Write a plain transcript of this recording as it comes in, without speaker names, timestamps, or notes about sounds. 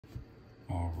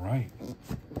All right.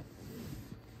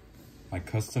 My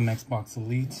custom Xbox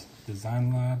Elite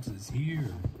Design Labs is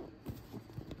here.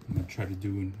 I'm gonna try to do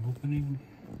an opening.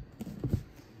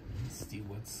 See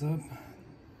what's up.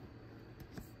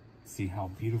 See how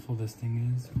beautiful this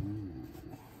thing is. Ooh.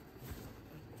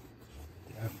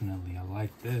 Definitely, I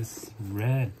like this.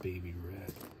 Red, baby,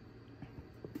 red.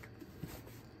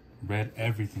 Red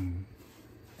everything.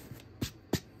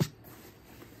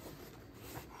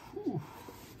 Whew.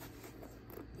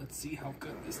 Let's see how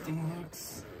good this thing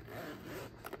looks.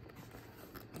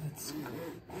 Let's go.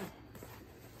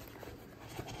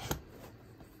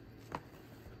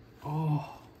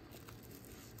 Oh.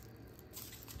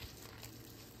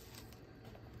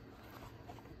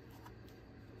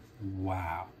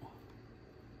 Wow.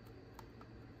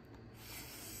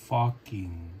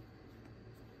 Fucking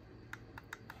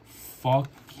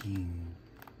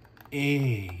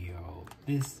A, yo.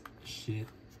 This shit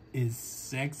is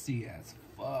sexy as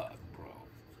fuck, bro.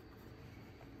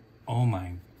 Oh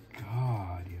my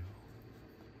god, yo.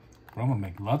 Bro, I'm gonna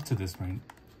make love to this right now.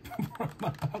 I'm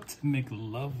about to make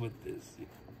love with this, yo.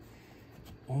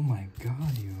 Oh my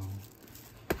god, yo.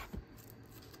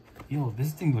 Yo,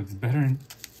 this thing looks better in,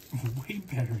 way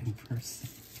better in person.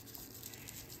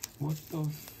 What the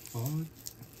fuck?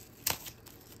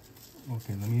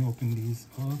 Okay, let me open these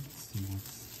up, see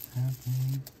what's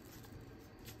happening.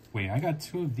 Wait, I got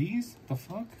 2 of these? The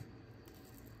fuck?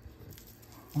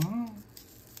 Huh?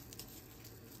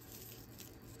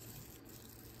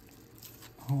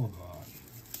 Hold on.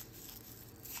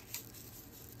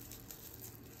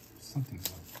 Something's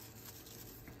up.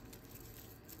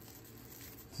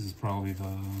 This is probably the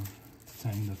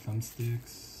time the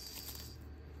thumbsticks.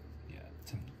 Yeah,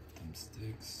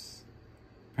 thumbsticks.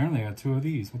 Apparently I got 2 of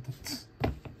these. What the?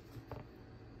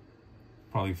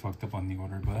 Probably fucked up on the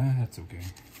order, but that's okay.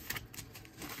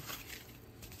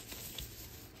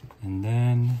 And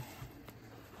then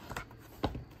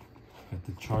got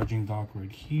the charging dock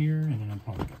right here, and then I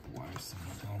probably got the wires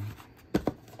somewhere down.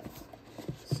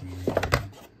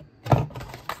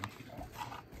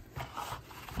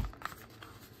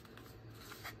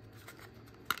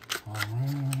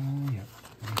 Alright, yep,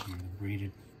 right here, the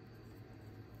braided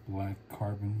black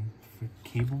carbon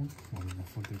cable, whatever the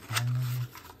fuck they're calling it.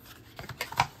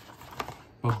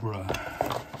 But bruh,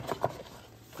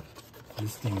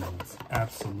 this thing looks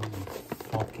absolutely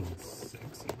fucking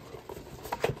sexy, bro.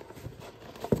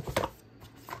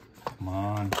 Come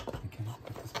on, I can't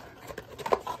put this back.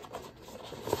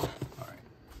 Alright.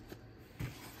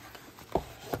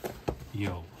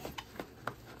 Yo.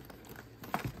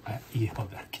 Yo,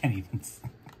 that can't even...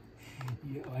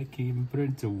 Yo, I can't even put it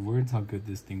into words how good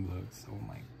this thing looks. Oh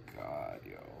my god,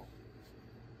 yo.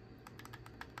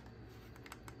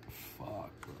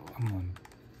 Fuck, bro. I'm on...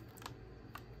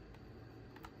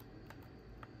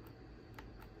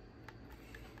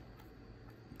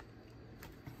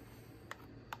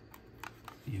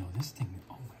 Yo, this thing...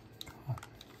 Oh my god.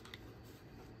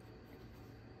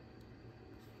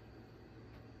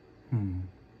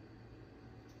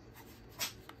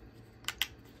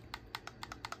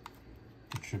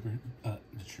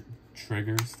 The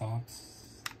trigger stops.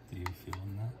 Do you feel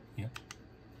that? Yep.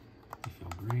 They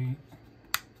feel great.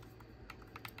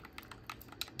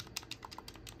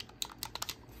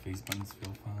 The face buttons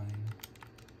feel fine.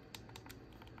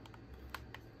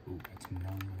 Ooh, that's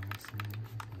non-relaxing.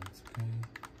 That's okay.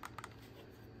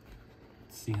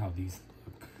 Let's see how these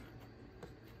look.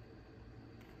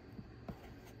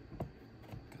 Got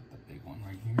the big one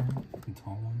right here, the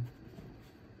tall one.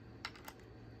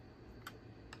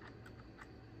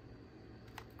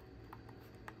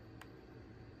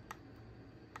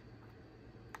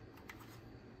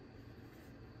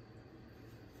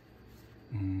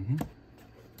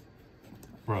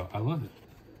 Bro, I love it.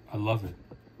 I love it.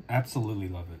 Absolutely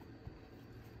love it.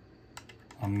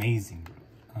 Amazing,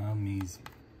 bro. Amazing.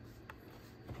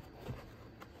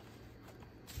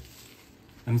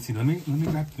 Let me see. Let me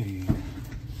grab the.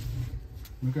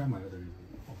 Let me grab my other.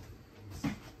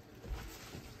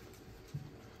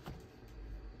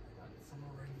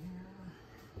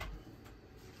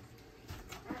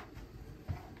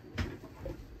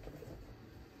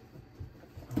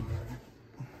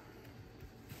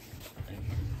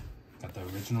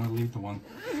 Originally, the one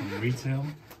from retail.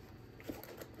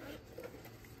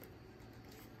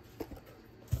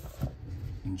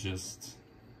 And just,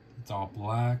 it's all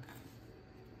black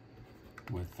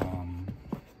with,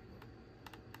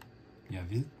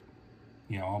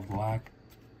 all black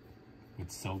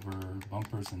with silver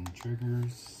bumpers and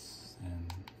triggers.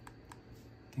 And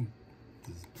I think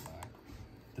this is black.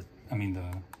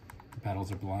 The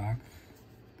pedals are black.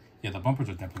 Yeah, the bumpers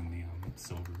are definitely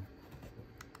silver.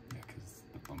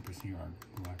 colors here are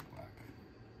black.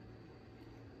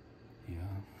 Yeah.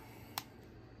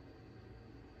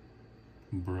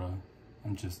 Bruh,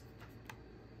 I'm just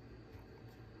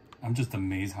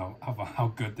amazed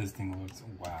how good this thing looks.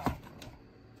 Wow, bro.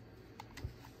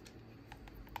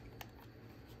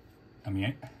 I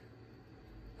mean,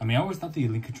 I always thought the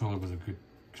Elite controller was a good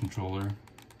controller,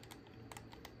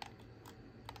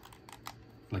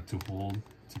 like to hold,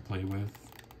 to play with.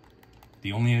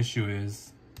 The only issue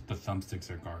is the thumbsticks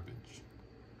are garbage.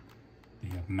 They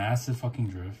have massive fucking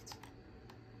drift.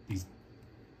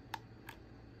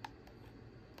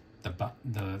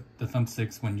 The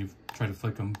thumbsticks, when you try to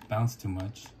flick them, bounce too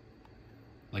much.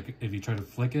 Like if you try to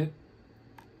flick it,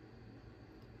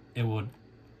 it would.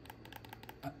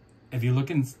 If you're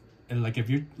looking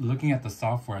at the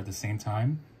software at the same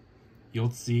time,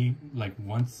 you'll see like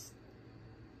once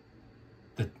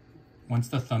the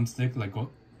thumbstick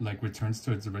returns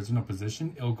to its original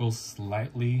position, it'll go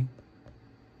slightly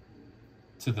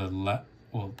to the left.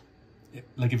 Well,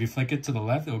 like if you flick it to the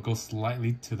left, it'll go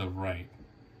slightly to the right,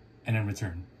 and then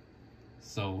return.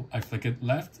 So I flick it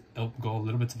left, it'll go a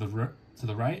little bit to the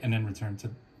right, and then turn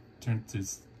to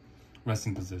its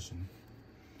resting position,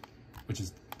 which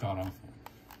is god awful.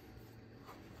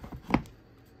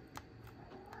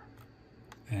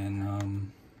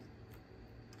 And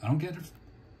I don't get it.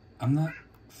 I'm not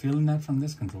feeling that from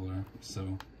this controller,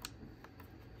 so.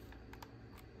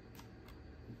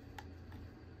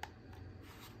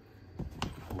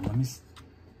 Let me.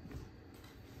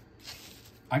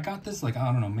 I got this like,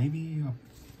 I don't know, maybe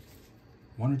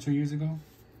 1 or 2 years ago.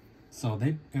 So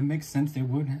it makes sense they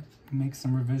would make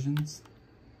some revisions.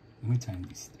 Let me time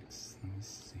these sticks. Let me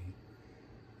see.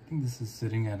 I think this is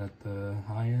sitting at the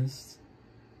highest.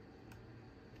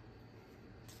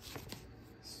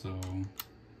 So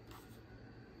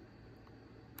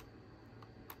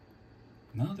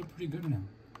no, they're pretty good now.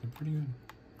 They're pretty good.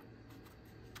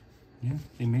 Yeah,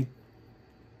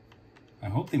 I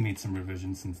hope they made some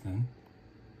revisions since then.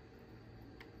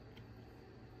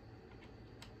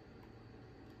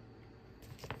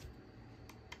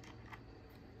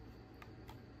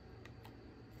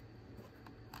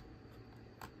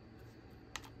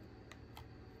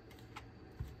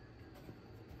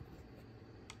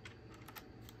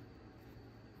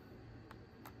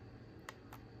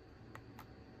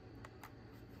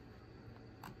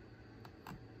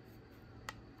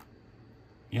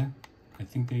 Yeah, I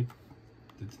think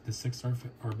the 6 are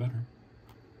better.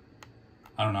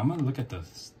 I don't know. I'm gonna look at the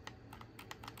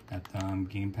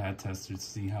gamepad tester to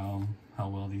see how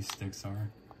well these sticks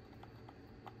are.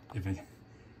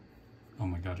 Oh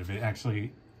my god, if it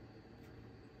actually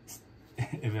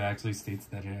states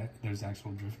that there's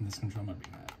actual drift in this control, I might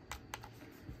be mad.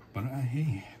 But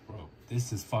hey, bro,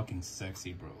 this is fucking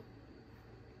sexy, bro.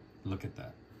 Look at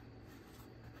that.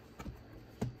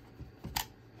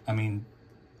 I mean,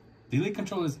 the Elite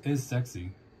controller is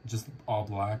sexy, just all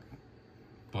black,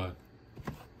 but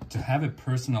to have it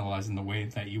personalized in the way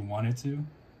that you want it to,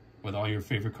 with all your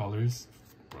favorite colors,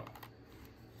 bro,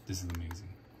 this is amazing.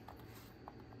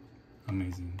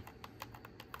 Amazing.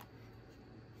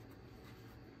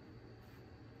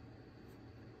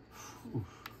 Whew.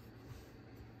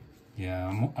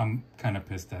 Yeah, I'm kind of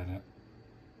pissed at it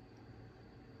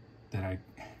that I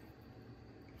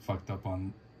fucked up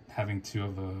on having 2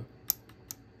 of the,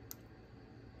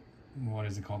 what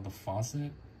is it called, the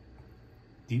faucet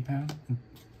D-pad,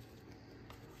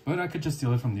 but I could just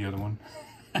steal it from the other one.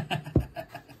 I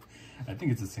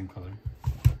think it's the same color.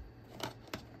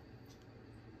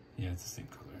 Yeah, it's the same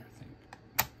color, I think.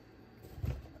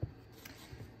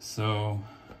 So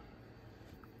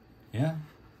yeah,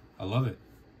 I love it.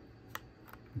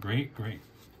 Great. I'm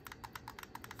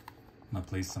gonna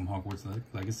play some Hogwarts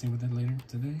Legacy with it later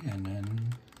today, and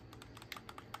then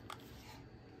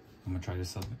I'm gonna try to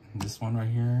sell this one right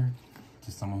here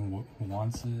to someone who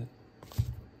wants it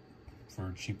for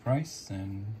a cheap price,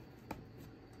 and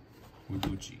we're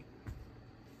Gucci.